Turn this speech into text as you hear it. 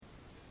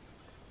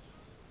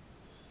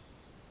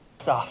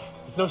off.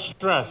 No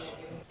stress.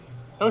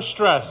 No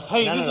stress.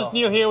 Hey, None this at is all.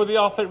 Neil here with the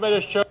Off Radio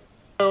Show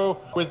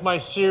with my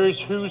series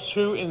Who's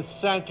Who in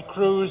Santa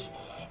Cruz.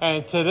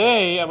 And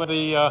today I'm at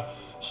the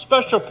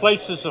special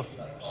places of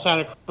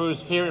Santa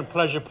Cruz here in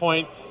Pleasure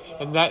Point,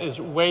 and that is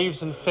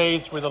Waves and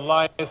Fades with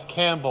Elias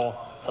Campbell.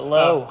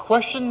 Hello.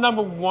 Question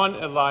number one,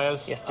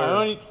 Elias. Yes,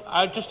 sir.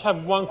 I just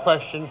have one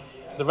question.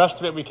 The rest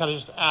of it we kind of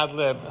just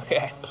ad-lib.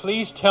 Okay.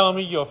 Please tell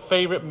me your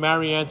favorite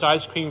Marianne's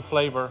ice cream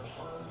flavor.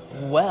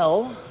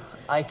 Well,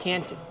 I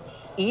can't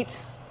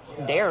eat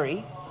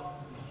dairy,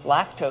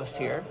 lactose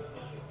here.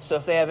 So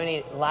if they have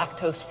any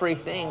lactose-free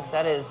things,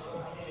 that is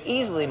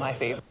easily my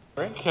favorite.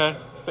 Okay.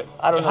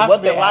 I don't it know has what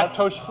to be they have.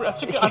 lactose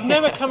free. I've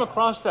never come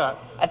across that.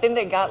 I think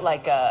they got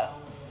like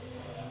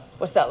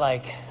what's that,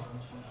 like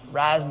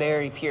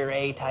raspberry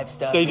puree type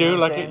stuff. They you know do,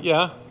 what I'm like saying?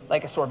 yeah,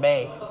 Like a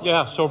sorbet.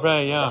 yeah,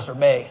 sorbet, yeah. A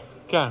sorbet.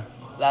 Okay,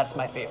 That's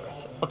my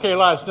favorite. okay,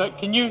 Elias. Now,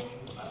 can you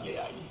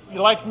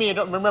like me? I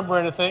don't remember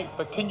anything,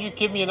 but can you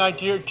give me an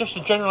idea, just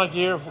a general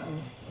idea of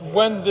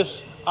when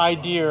this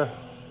idea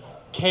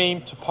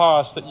came to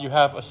pass that you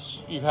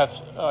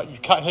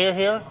cut hair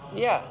here,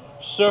 Yeah,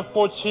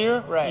 surfboards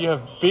here, Right. you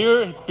have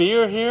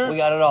beer here. we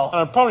got it all.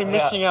 And I'm probably Yeah.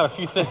 missing out a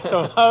few things,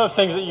 some other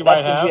things that you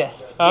That's might the have.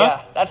 gist. Huh?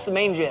 Yeah, that's the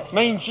main gist.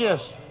 Main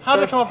gist. How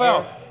did it Surf come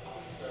about? hair.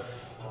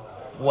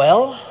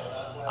 Well,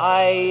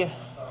 I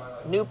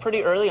knew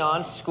pretty early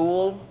on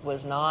school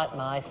was not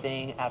my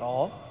thing at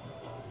all.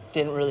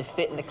 Didn't really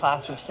fit in the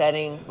classroom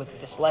setting with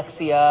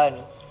dyslexia, and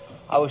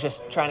I was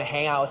just trying to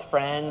hang out with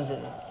friends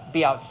and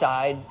be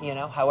outside, you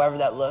know, however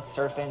that looked,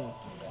 surfing,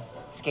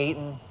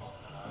 skating,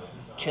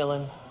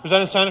 chilling. Was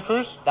that in Santa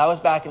Cruz? That was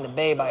back in the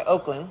Bay by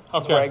Oakland.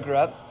 That's Okay. where I grew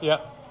up. Yeah.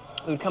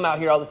 We would come out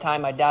here all the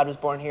time. My dad was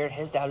born here.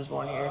 His dad was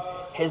born here.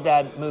 His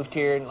dad moved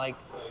here in like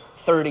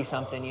 30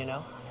 something, you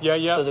know. Yeah,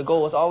 yeah. So the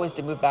goal was always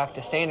to move back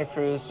to Santa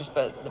Cruz, just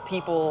but the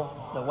people,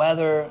 the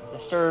weather, the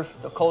surf,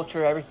 the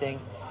culture, everything.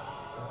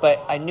 But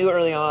I knew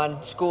early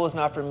on school was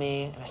not for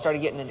me, and I started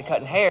getting into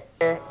cutting hair,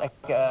 like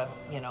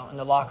you know, in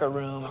the locker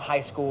room in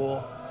high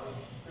school,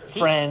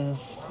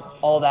 friends,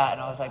 all that.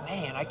 And I was like,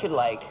 man, I could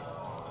like,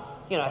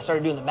 you know, I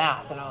started doing the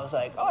math, and I was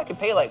like, oh, I could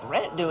pay like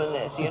rent doing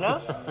this, you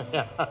know.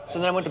 Yeah. So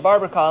then I went to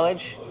barber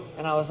college,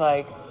 and I was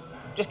like,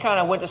 just kind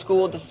of went to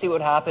school to see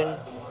what happened.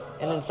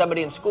 And then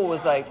somebody in school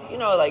was like, you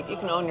know, like you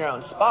can own your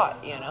own spot,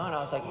 you know. And I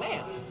was like,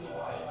 man,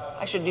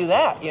 I should do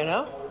that, you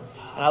know.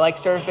 And I like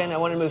surfing. I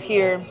wanted to move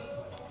here.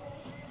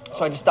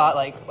 So I just thought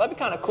like, well, it'd be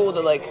kind of cool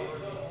to like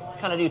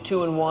kind of do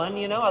 2 in 1,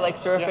 you know. I like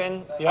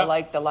surfing. Yeah. I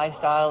like the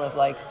lifestyle of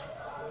like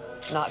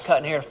not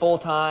cutting hair full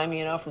time,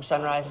 you know, from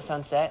sunrise to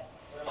sunset.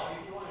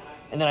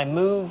 And then I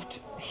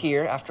moved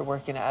here after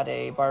working at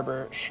a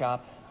barber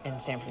shop in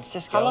San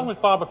Francisco. How long was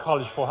barber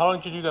college for? How long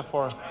did you do that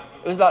for?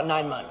 It was about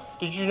 9 months.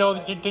 Did you know?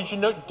 Did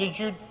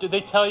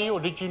they tell you,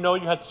 or did you know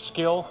you had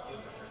skill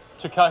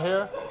to cut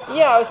hair?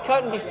 Yeah, I was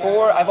cutting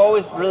before. I've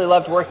always really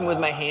loved working with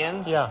my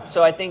hands. Yeah.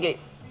 So I think it,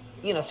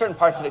 you know, certain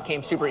parts of it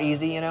came super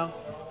easy, you know,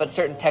 but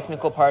certain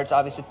technical parts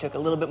obviously took a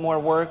little bit more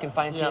work and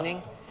fine tuning.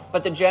 Yeah.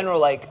 But the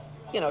general, like,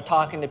 you know,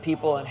 talking to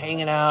people and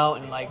hanging out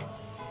and like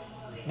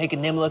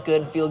making them look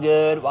good and feel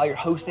good while you're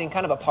hosting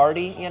kind of a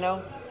party, you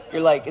know.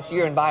 You're like, it's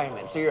your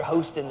environment, so you're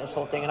hosting this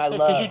whole thing, and I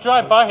love. Because you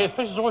drive by here, this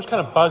place is always kind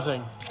of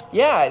buzzing.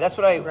 Yeah, that's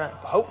what I Right.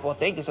 hope. Well,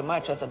 thank you so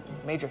much. That's a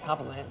major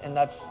compliment, and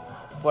that's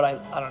what I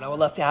don't know. I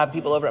love to have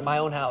people over at my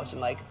own house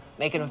and like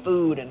making them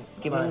food and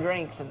giving them Right.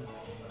 drinks, and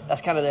that's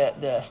kind of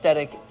the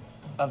aesthetic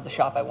of the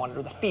shop I wanted,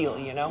 or the feel,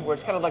 you know, where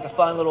it's kind of like a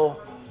fun little.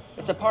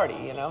 It's a party,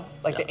 you know,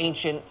 like Yeah. the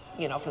ancient,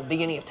 you know, from the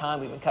beginning of time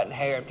we've been cutting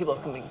hair, and people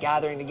have been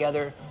gathering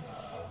together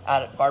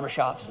at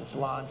barbershops and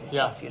salons and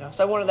Yeah. stuff, you know.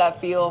 So I wanted that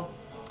feel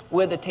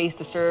with a taste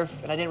of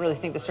surf, and I didn't really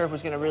think the surf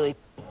was going to really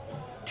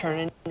turn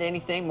into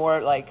anything more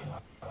like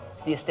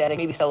the aesthetic,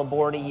 maybe sell a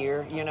board a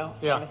year, you know,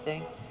 Yeah. kind of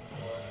thing.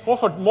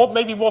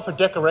 Maybe more for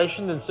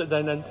decoration than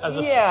as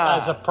Yeah.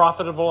 as a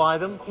profitable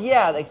item.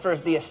 Yeah, like for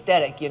the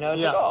aesthetic, you know,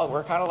 it's Yeah. like, oh,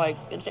 we're kind of like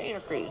in Santa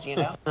Cruz, you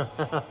know.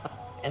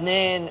 And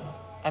then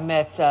I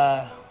met,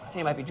 I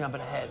think I might be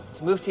jumping ahead.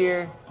 So moved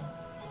here.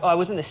 Oh, I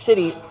was in the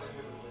city,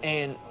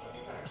 and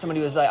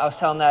somebody was like, I was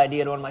telling that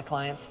idea to one of my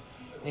clients,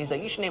 and he's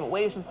like, you should name it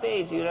Waves and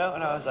Fades, you know.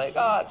 And I was like,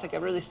 oh, it's like a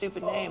really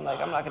stupid name.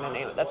 Like, I'm not gonna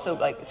name it. That's so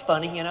like, it's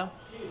funny, you know.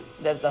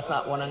 That's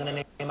not what I'm gonna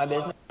name my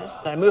business.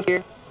 Then I moved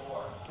here,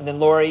 and then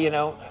Lori, you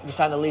know, we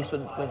signed the lease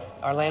with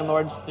our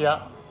landlords. Yeah.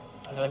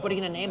 And they're like, what are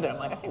you gonna name it? I'm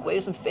like, I think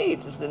Waves and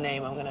Fades is the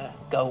name I'm gonna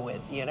go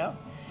with, you know.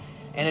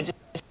 And it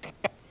just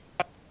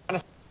kind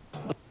of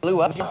blew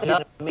up. Yeah.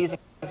 An amazing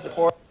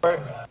support.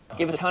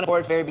 Gave us a ton of support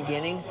at the very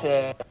beginning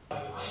to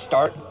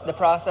start the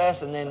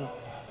process, and then,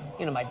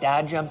 you know, my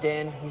dad jumped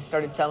in. He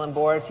started selling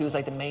boards. He was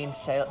like the main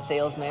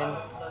salesman.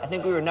 I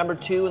think we were number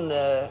 2 in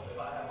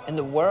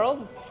the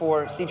world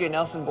for CJ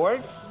Nelson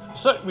boards.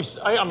 So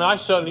I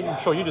certainly, I'm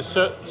sure you just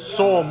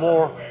saw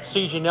more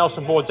CJ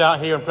Nelson boards out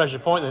here in Pleasure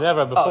Point than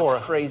ever before. Oh,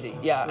 it's crazy.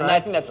 Yeah, and Right. I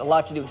think that's a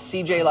lot to do with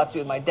CJ, a lot to do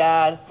with my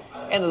dad,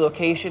 and the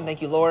location.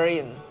 Thank you, Lori,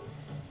 and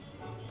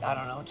I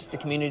don't know, just the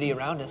community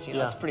around us. You know,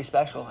 Yeah. it's pretty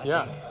special. I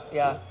Yeah. think.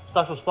 Yeah.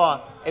 special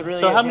spot. It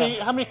really so is.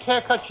 how many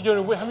haircuts you do in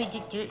a week? How many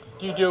do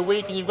you do a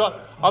week? And you've got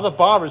other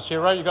barbers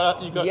here, right? You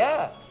got.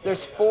 Yeah,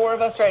 there's 4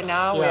 of us right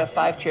now. Yeah. We have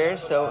 5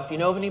 chairs. So if you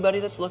know of anybody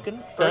that's looking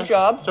for a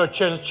job, So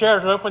there's a chair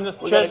to open.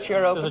 We got a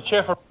chair open. There's a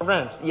chair for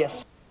rent.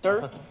 Yes,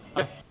 sir.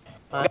 Okay.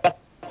 We got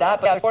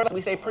that, but yeah, 4 of us,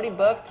 we stay pretty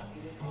booked,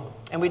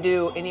 and we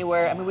do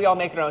anywhere. I mean, we all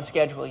make our own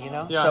schedule, you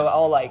know. Yeah. So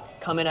I'll like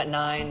come in at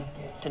 9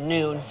 to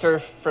noon,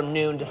 surf from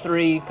noon to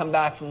 3, come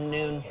back from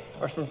noon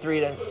or from 3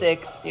 to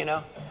 6, you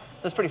know.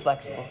 So it's pretty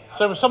flexible.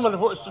 So for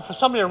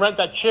somebody to rent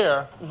that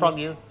chair from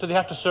you, do they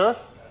have to surf?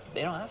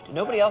 They don't have to.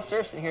 Nobody else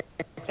surfs in here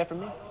except for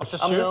me. It's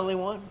just I'm you? the only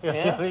one.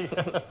 Yeah.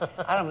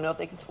 I don't know if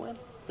they can swim.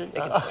 They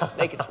can swim.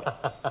 They can swim.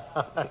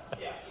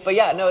 But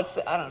yeah, no, it's,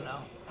 I don't know,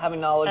 having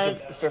knowledge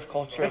of the surf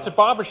culture. It's a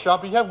barber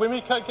shop. You have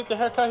women get their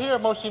hair cut here, or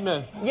mostly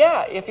men?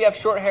 Yeah, if you have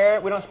short hair,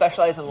 we don't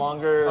specialize in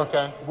longer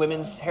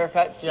women's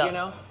haircuts, Yeah. you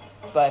know.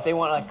 But if they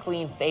want like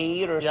clean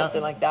fade or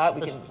something like that,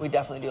 we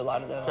definitely do a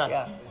lot of those.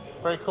 Yeah.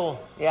 Very cool.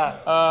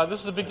 Yeah.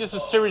 This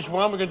is series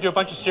 1. We're going to do a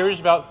bunch of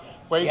series about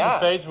waves and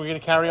fades. We're going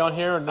to carry on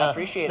here, and I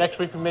appreciate next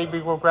week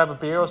maybe we'll grab a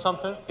beer or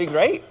something. Be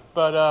great.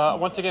 But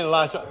once again,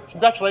 Elias,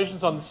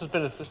 congratulations on this. Has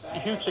been a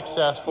huge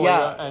success for you.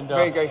 And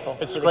very grateful.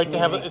 It's great to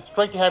have it. It's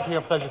great to have you here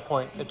at Pleasure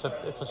Point. It's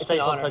a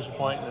staple at Pleasure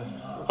Point, and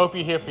hope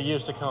you're here for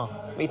years to come.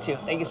 Me too.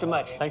 Thank you so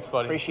much. Thanks,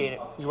 buddy. Appreciate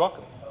it. You're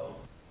welcome.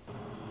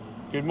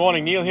 Good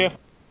morning, Neil here.